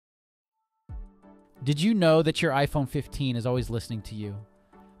Did you know that your iPhone 15 is always listening to you?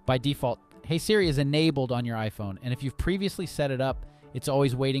 By default, Hey Siri is enabled on your iPhone, and if you've previously set it up, it's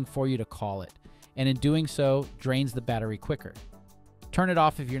always waiting for you to call it, and in doing so, drains the battery quicker. Turn it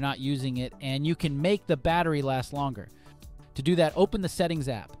off if you're not using it, and you can make the battery last longer. To do that, open the Settings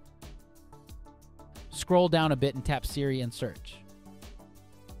app. Scroll down a bit and tap Siri and search.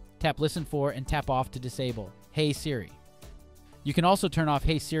 Tap Listen For and tap Off to disable Hey Siri. You can also turn off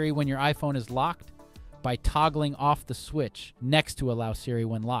Hey Siri when your iPhone is locked by toggling off the switch next to Allow Siri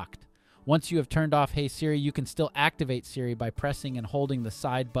when locked. Once you have turned off Hey Siri, you can still activate Siri by pressing and holding the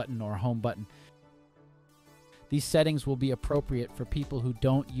side button or home button. These settings will be appropriate for people who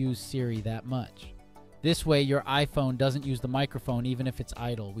don't use Siri that much. This way, your iPhone doesn't use the microphone even if it's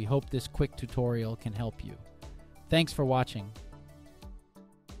idle. We hope this quick tutorial can help you. Thanks for watching.